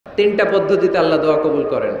তিনটা পদ্ধতিতে আল্লাহ দোয়া কবুল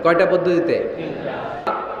করেন। কয়টা পদ্ধতিতে?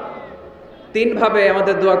 তিন ভাবে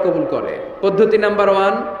আমাদের দোয়া কবুল করে। পদ্ধতি নাম্বার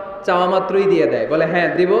 1, চাওয়া মাত্রই দিয়ে দেয়, বলে হ্যাঁ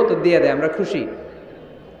দিব তো দিয়ে দেয়, আমরা খুশি।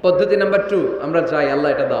 পদ্ধতি নাম্বার 2, আমরা চাই আল্লাহ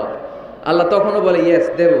এটা দাও, আল্লাহ তখনও বলে ইয়েস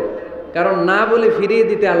দেব, কারণ না বলে ফিরিয়ে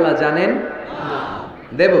দিতে আল্লাহ জানেন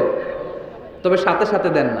দেব, তবে সাথে সাথে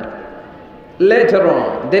দেন না, লেটার অন,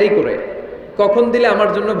 দেরি করে। কখন দিলে আমার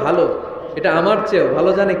জন্য ভালো, এটা আমার চেয়েও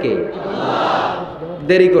ভালো জানে কে?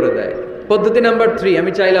 দেরি করে দেয়। পদ্ধতি নাম্বার 3,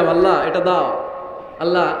 আমি চাইলাম আল্লাহ এটা দাও,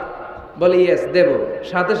 আল্লাহ বলে ইয়েস দেব,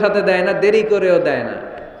 সাথে সাথে দেয় না, দেরি করেও দেয় না।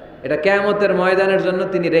 এটা কিয়ামতের ময়দানের জন্য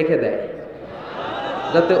তিনি রেখে দেয়,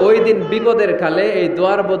 যাতে ওই দিন বিপদের কালে এই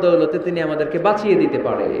দোয়ার বদৌলতে তিনি আমাদেরকে বাঁচিয়ে দিতে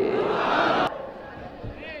পারে।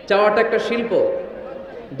 চাওয়াটা একটা শিল্প,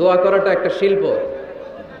 দোয়া করাটা একটা শিল্প।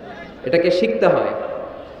 এটাকে শিখতে হয়,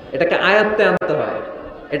 এটাকে আয়ত্তে আনতে হয়,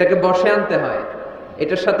 এটাকে বশে আনতে হয়,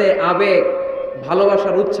 এটার সাথে আবেগ,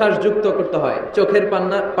 ভালোবাসার উচ্ছ্বাস যুক্ত করতে হয়, চোখের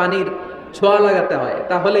পানির ছোঁয়া লাগাতে হয়,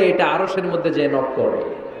 তাহলে এটা আরশের মধ্যে যে নক করে।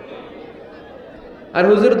 আর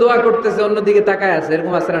হুজুর দোয়া করতেছে অন্যদিকে তাকায় আছে,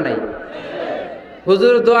 এরকম আছে না নাই?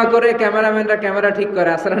 হুজুর দোয়া করে ক্যামেরাম্যানরা ক্যামেরা ঠিক করে,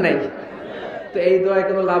 আছে না নাই? তো এই দোয়ায়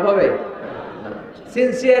কোনো লাভ হবে?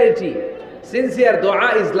 সিনসিয়ারিটি, সিনসিয়ার দোয়া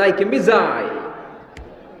ইজ লাইক এ মিসাইল,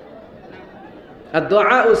 আর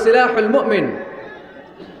দোয়া সিলাহুল মুমিন,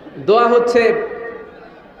 দোয়া হচ্ছে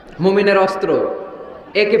মুমিনের অস্ত্র।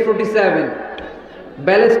 AK-47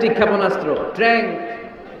 ব্যালিস্টিক ক্ষেপণাস্ত্র, ট্যাঙ্ক,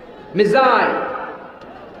 মিসাইল,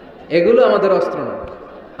 এগুলো আমাদের অস্ত্র না।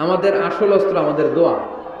 আমাদের আসল অস্ত্র আমাদের দোয়া।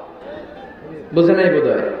 বুঝে নাই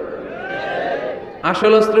বোধহয়?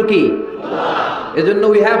 আসল অস্ত্র কি? এজন্য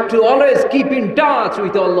we have to always keep in touch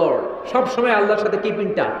with our Lord. সব সময় আল্লাহর সাথে কিপ ইন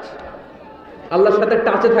টাচ, আল্লাহর সাথে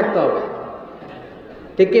টাচে থাকতে হবে,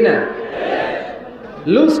 ঠিক কি না?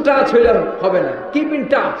 লুজ টাচ হইলে হবে না, কিপ ইন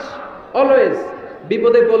টাচ অলওয়েজ।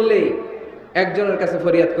 বিপদে পড়লেই একজনের কাছে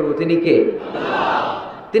ফরিয়াদ করব, তিনি কে?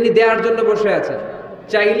 তিনি দেওয়ার জন্য বসে আছেন,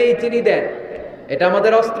 চাইলেই তিনি দেন। এটা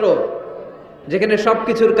আমাদের অস্ত্র। যেখানে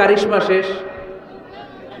সবকিছুর কারিশমা শেষ,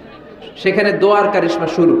 সেখানে দোয়ার কারিশমা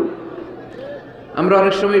শুরু। আমরা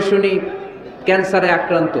অনেক সময় শুনি ক্যান্সারে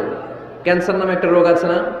আক্রান্ত, ক্যান্সার নামে একটা রোগ আছে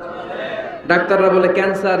না? ডাক্তাররা বলে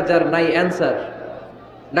ক্যান্সার যার নাই অ্যান্সার।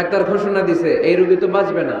 ডাক্তার ঘোষণা দিছে এই রোগী তো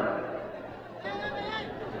বাঁচবে না,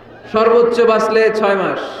 সর্বোচ্চ বাঁচলে 6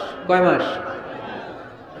 মাস। কয় মাস?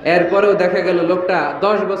 এরপরেও দেখা গেল লোকটা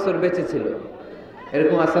 10 বছর বেঁচে ছিল।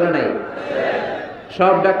 এরকম আছে না নাই?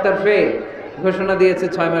 সব ডাক্তার ফেল, ঘোষণা দিয়েছে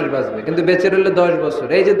 6 মাস বাঁচবে, কিন্তু বেঁচে রইল 10 বছর।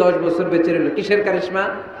 এই যে 10 বছর বেঁচে রইল, কিসের কারিশমা?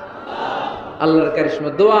 আল্লাহর কারিশমা,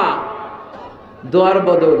 দোয়া, দোয়ার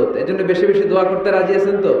বদৌলতে। এজন্য বেশি বেশি দোয়া করতে রাজি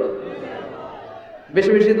আছেন তো?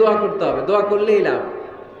 বেশি বেশি দোয়া করতে হবে, দোয়া করলেই লাভ।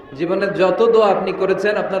 জীবনে যত দোয়া আপনি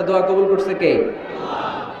করেছেন, আপনার দোয়া কবুল করছে কে?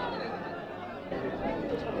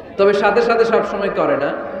 তবে সাথে সাথে সব সময় করে না।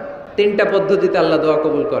 তিনটা পদ্ধতিতে আল্লাহ দোয়া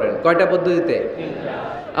কবুল করেন। কয়টা পদ্ধতিতে?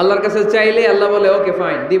 আল্লাহর কাছে চাইলে আল্লাহ বলে ওকে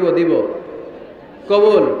ফাইন, দিব দিব,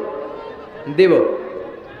 কবুল, দিব,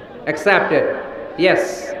 অ্যাকসেপ্টেড, ইয়েস।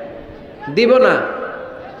 দিব না,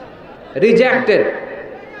 রিজেক্টেড,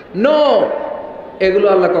 নো, এগুলো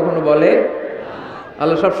আল্লাহ কখনো বলে?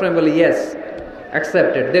 আল্লাহ সবসময় বলে ইয়েস,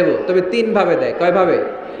 অ্যাকসেপ্টেড, দেব। তবে 3 ভাবে দেয়। কয় ভাবে?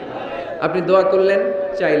 আপনি দোয়া করলেন,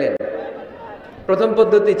 চাইলেন। প্রথম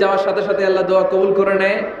পদ্ধতি, চাওয়ার সাথে সাথে আল্লাহ দোয়া কবুল করে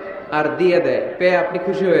নেয় আর দিয়ে দেয়, পেয়ে আপনি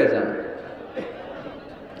খুশি হয়ে যান,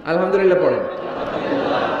 আলহামদুলিল্লাহ পড়েন।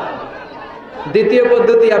 দ্বিতীয়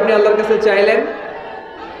পদ্ধতি, আপনি আল্লাহর কাছে চাইলেন,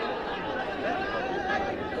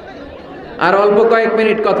 আর অল্প কয়েক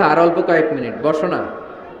মিনিট কথা, আর অল্প কয়েক মিনিট, বসো না,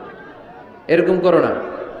 এরকম করো না,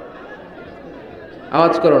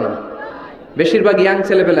 আওয়াজ করো না। বেশিরভাগ ইয়াং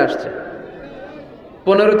ছেলেপেলে আসছে,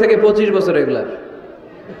 15 থেকে 25 বছর, এগুলার,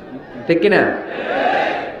 ঠিক কিনা?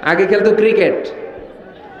 আগে খেলতো ক্রিকেট,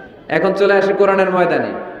 এখন চলে আসে কোরআনের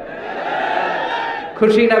ময়দানে।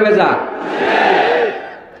 খুশি না বেজার?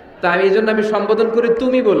 তা আমি এই জন্য আমি সম্বোধন করি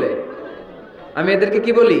তুমি বলে। আমি এদেরকে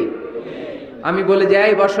কি বলি? আমি বলে যে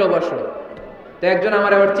এই বসো বসো। তো একজন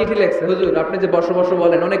আমার আবার চিঠি লেখছে, হুজুর আপনি যে বসো বসো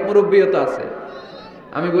বলেন, অনেক মুরব্বিও তো আছে।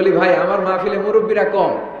 আমি বলি ভাই, আমার মাহফিলে মুরব্বিরা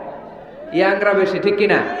কম, ইয়াংরা বেশি, ঠিক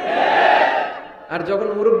কিনা? আর যখন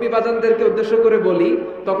মুরব্বি বাজানদেরকে উদ্দেশ্য করে বলি,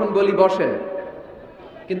 তখন বলি বসেন।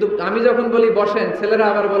 কিন্তু আমি যখন বলি বসেন, ছেলেরা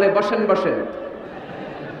আবার বলে বসেন বসেন।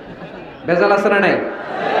 ভেজাল আছে না নাই?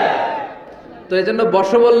 তো এই জন্য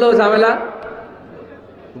বসো বললেও ঝামেলা,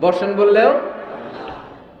 বসেন বললেও।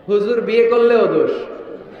 হুজুর বিয়ে করলেও দোষ,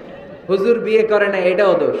 হুজুর বিয়ে করে না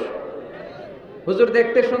এটাও দোষ, হুজুর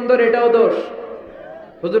দেখতে সুন্দর এটাও দোষ,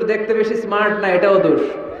 হুজুর দেখতে বেশি স্মার্ট না এটাও দোষ,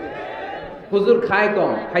 হুজুর খায়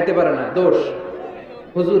কম, খাইতে পারে না, দোষ,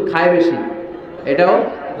 হুজুর খায় বেশি, এটাও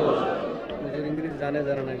দোষ।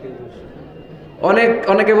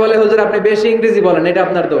 অনেকে বলে হুজুর আপনি বেশি ইংরেজি বলেন, এটা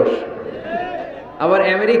আপনার দোষ। আবার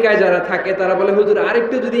আমেরিকায় যারা থাকে তারা বলে হুজুর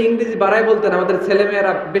আরেকটু যদি ইংরেজি বাড়ায় বলতেন আমাদের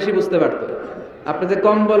ছেলেমেয়েরা বেশি বুঝতে পারতো। আপনি যে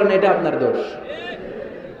কম বলেন এটা আপনার দোষ।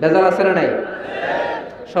 ভেজাল আছে না নাই?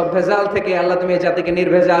 সব ভেজাল থেকে আল্লাহ তুমি এই জাতিকে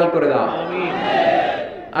নির্ভেজাল করে দাও।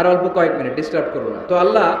 আর অল্প কয়েক মিনিট, ডিস্টার্ব করো না। তো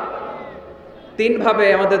আল্লাহ তিন ভাবে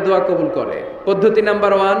আমাদের দোয়া কবুল করে। পদ্ধতি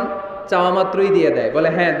নাম্বার 1, চাওয়া মাত্রই দিয়ে দেয়, বলে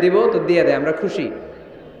হ্যাঁ দিব তো দিয়ে দেয়, আমরা খুশি।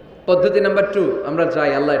 পদ্ধতি নাম্বার 2, আমরা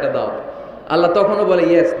চাই আল্লাহ এটা দাও, আল্লাহ তখনও বলে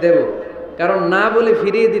ইয়েস দেব। কারণ না বলে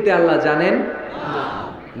ফিরিয়ে দিতে আল্লাহ জানেন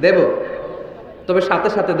দেব, তবে সাথে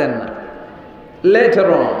সাথে দেন না, লেটার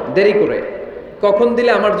অন, দেরি করে। কখন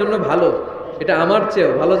দিলে আমার জন্য ভালো, এটা আমার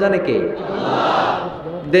চেয়েও ভালো জানে কে?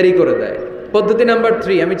 দেরি করে দেয়। পদ্ধতি নাম্বার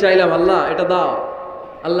 3, আমি চাইলাম আল্লাহ এটা দাও,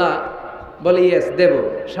 আল্লাহ বলে ইয়েস দেব,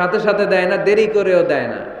 সাথে সাথে দেয় না, দেরি করেও দেয়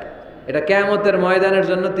না। এটা কিয়ামতের ময়দানের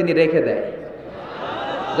জন্য তিনি রেখে দেয়,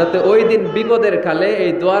 যাতে ওই দিন বিপদের কালে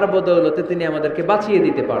এই দোয়ার বদৌলতে তিনি আমাদেরকে বাঁচিয়ে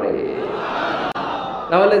দিতে পারে।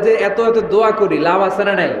 তাহলে যে এত এত দোয়া করি, লাভ আছে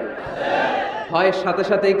না নাই? হয় সাথে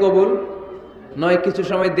সাথেই কবুল, নয় কিছু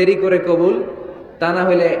সময় দেরি করে কবুল, তা না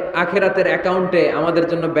হলে আখেরাতের অ্যাকাউন্টে আমাদের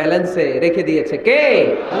জন্য ব্যালেন্সে রেখে দিয়েছে কে?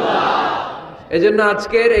 এজন্য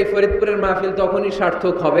আজকের এই ফরিদপুরের মাহফিল তখনই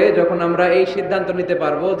সার্থক হবে যখন আমরা এই সিদ্ধান্ত নিতে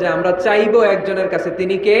পারবো যে আমরা চাইবো একজনের কাছে,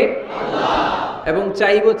 তিনি কে? এবং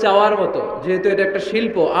চাইবো চাওয়ার মতো। যেহেতু এটা একটা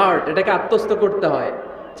শিল্প, আর্ট, এটাকে আত্মস্থ করতে হয়।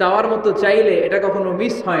 চাওয়ার মতো চাইলে এটা কখনো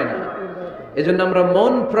মিস হয় না। এজন্য আমরা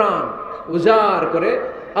মন প্রাণ উজাড় করে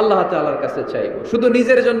আল্লাহ তাআলার কাছে চাইবো, শুধু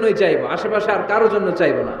নিজের জন্যই চাইবো, আশেপাশে আর কারোর জন্য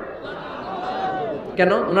চাইবো না।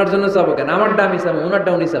 কেন? ওনার জন্য চাবো কেন? আমারটা আমি চাবো,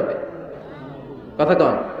 ওনারটা উনি চাবে। কথা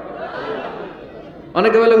কন।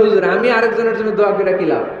 অনেকে বলে হুজুর আমি আরেকজনের জন্য দোয়া করে কি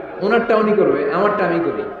লাভ, ওনারটা উনি করবে, আমারটা আমি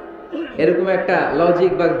করি। এরকম একটা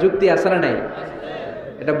লজিক বা যুক্তি আছে না নাই?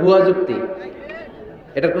 এটা ভুয়া যুক্তি,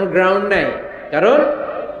 এটার কোনো গ্রাউন্ড নাই। কারণ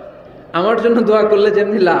আমার জন্য দোয়া করলে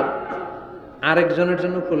যেমনি লাভ, আরেকজনের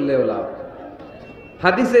জন্য করলেও লাভ।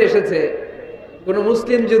 হাদিসে এসেছে কোন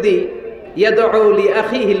মুসলিম যদি ইয়াদউ লি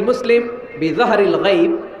আখিহিল মুসলিম বিযাহরিল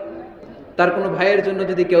গায়ব, তার কোনো ভাইয়ের জন্য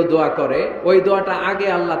যদি কেউ দোয়া করে, ওই দোয়াটা আগে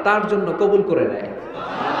আল্লাহ তার জন্য কবুল করে নেয়।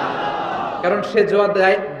 কারণ সে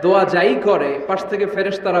দোয়া যাই করে, পাশ থেকে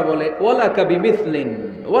ফেরেশতারা বলে ওয়ালাকা বিমিসলিন,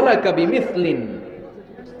 ওয়ালাকা বিমিসলিন,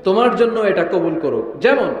 তোমার জন্য এটা কবুল করুক।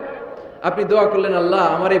 যেমন আপনি দোয়া করলেন আল্লাহ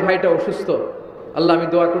আমার এই ভাইটা অসুস্থ, আল্লাহ আমি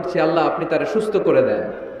দোয়া করছি আল্লাহ আপনি তারে সুস্থ করে দেন।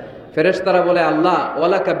 ফেরেশতারা বলে আল্লাহ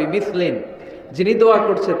ওয়ালাকা বিমিসলিন, যিনি দোয়া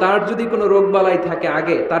করছে তার যদি কোনো রোগ বালাই থাকে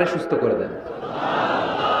আগে তারে সুস্থ করে দেন।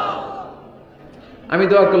 আমি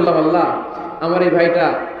দোয়া করলাম আল্লাহ আমার এই ভাইটা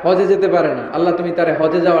হজে যেতে পারে না, আল্লাহ তুমি তারে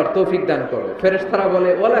হজে যাওয়ার তৌফিক দান করো। ফেরেশতারা বলে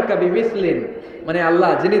ওয়ালাকা বিমিসলিন, মানে আল্লাহ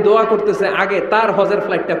যিনি দোয়া করতেছে আগে তার হজের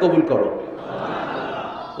ফ্লাইটটা কবুল করো।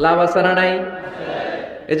 লাভ আছে না নাই?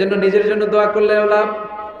 এজন্য নিজের জন্য দোয়া করলেও লাভ,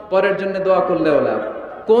 পরের জন্য দোয়া করলেও লাভ।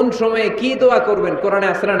 কোন সময়ে কি দোয়া করবেন কোরআনে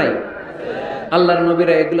আছে না নাই? আল্লাহর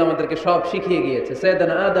নবীরা এগুলো আমাদেরকে সব শিখিয়ে গিয়েছে।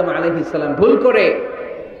 সাইয়েদনা আদম আলাইহিস সালাম ভুল করে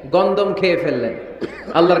গন্ধম খেয়ে ফেললেন,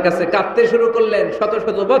 আল্লাহর কাছে কাঁদতে শুরু করলেন, শত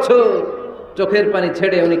শত বছর চোখের পানি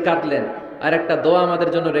ছেড়ে উনি কাঁদলেন। আর একটা দোয়া আমাদের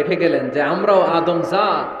জন্য রেখে গেলেন যে আমরাও আদম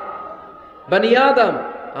জাত, বানি আদম,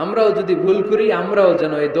 আমরাও যদি ভুল করি আমরাও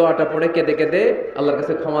যেন এই দোয়াটা পড়ে কেঁদে কেঁদে আল্লাহর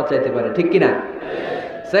কাছে ক্ষমা চাইতে পারি, ঠিক কিনা?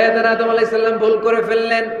 সাইয়েদনা আদম আলাইহিস সালাম ভুল করে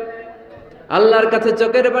ফেললেন, আল্লাহর কাছে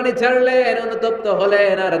চোখের পানি ছাড়লেন, অনুতপ্ত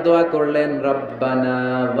হলেন আর দোয়া করলেন রব্বানা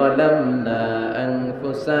যালামনা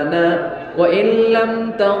আনফুসানা ওয়া ইল্লাম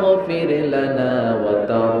তাগফির লানা ওয়া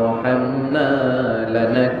তারহামনা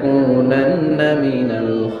লানাকুনান্না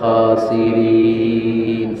মিনাল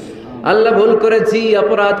খাসিরিন। আল্লাহ ভুল করেছি,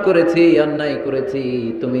 অপরাধ করেছি, অন্যায় করেছি,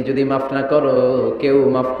 তুমি যদি মাফ না করো কেউ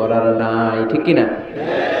মাফ করার নাই, ঠিক কিনা?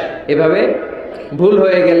 এভাবে ভুল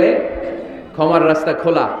হয়ে গেলে ক্ষমার রাস্তা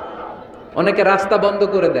খোলা। অনেকে রাস্তা বন্ধ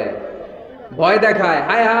করে দেয়, ভয় দেখায়,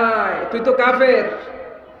 হায় হায় তুই তো কাফের,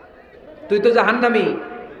 তুই তো জাহান্নামী,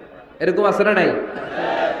 এরকম আছে না নাই?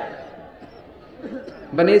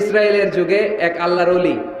 বনি ইসরায়েলের যুগে এক আল্লাহর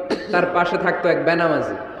ওলি, তার পাশে থাকতো এক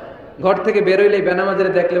বেনামাজি। ঘর থেকে বেরোইলে বেনামাজির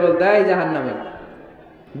দেখলে বলতে এই জাহান্নামী।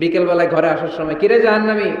 বিকেল বেলায় ঘরে আসার সময় কিরে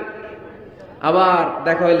জাহান্নামী, আবার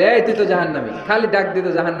দেখা হইলে এই তুই তো জাহান্নামী, খালি ডাক দিত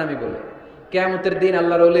জাহান্নামী বলে। কিয়ামতের দিন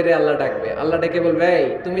আল্লাহর ওলিরে আল্লাহ ডাকবে, আল্লাহ ডেকে বলবে এই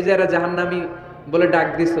তুমি যারা জাহান্নামী বলে ডাক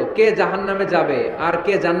দিছো, কে জাহান্নামে যাবে আর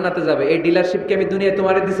কে জান্নাতে যাবে এই ডিলারশিপ কি আমি দুনিয়ায়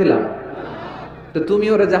তোমারে দিছিলাম? তো তুমি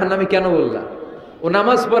ওরে জাহান্নামী কেন বললা? ও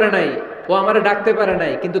নামাজ পড়ে নাই, ও আমারে ডাকতে পারে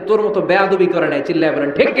নাই, কিন্তু তোর মতো বেয়াদবি করে নাই, চিল্লায়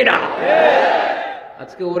বলেন ঠিক কিনা?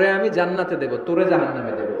 আজকে ওরে আমি জান্নাতে দেব, তোরে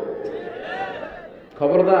জাহান্নামে দেব।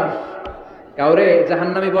 খবরদার, কাউরে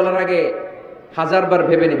জাহান্নামী বলার আগে 1000 বার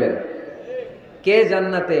ভেবে নিবেন। কে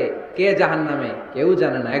জান্নাতে কে জাহান্নামে কেউ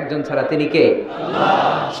জানে না, একজন ছাড়া, তিনি কে?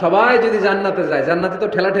 সবাই যদি জান্নাতে যায়, জান্নাতে তো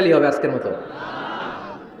ঠেলাঠেলি হবে আজকের মতো,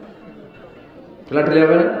 ঠেলাঠেলি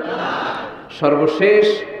হবে না? সর্বশেষ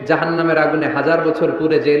জাহান্নামের আগুনে 1000 বছর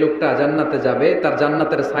পুরে যে লোকটা জান্নাতে যাবে, তার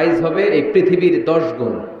জান্নাতের সাইজ হবে এই পৃথিবীর 10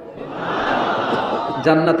 গুণ।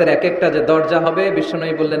 জান্নাতের এক একটা যে দরজা হবে,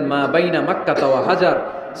 বিশ্বনবী বললেন মা বাইনা মক্কা ওয়া হাজার,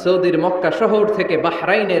 সৌদির মক্কা শহর থেকে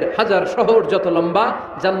বাহরাইনের হাজার শহর যত লম্বা,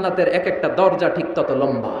 জান্নাতের এক একটা দরজা ঠিক তত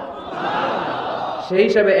লম্বা। সেই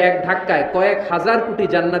হিসাবে এক ধাক্কায় কয়েক হাজার কোটি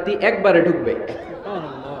জান্নাতি একবারে ঢুকবে।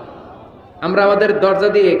 আমরা আমাদের দরজা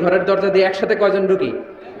দিয়ে, ঘরের দরজা দিয়ে একসাথে কয়জন ঢুকি?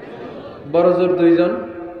 বড় জোর 2 জন,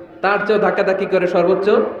 তার চেয়েও ধাক্কাধাক্কি করে সর্বোচ্চ।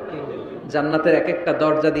 জান্নাতের এক একটা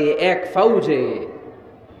দরজা দিয়ে এক ফাউজে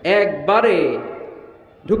একবারে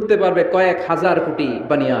ঢুকতে পারবে কয়েক হাজার কোটি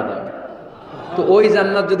বানি আদম। তো ওই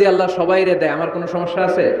জান্নাত যদি আল্লাহ সবাইরে দেয়, আমার কোনো সমস্যা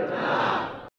আছে?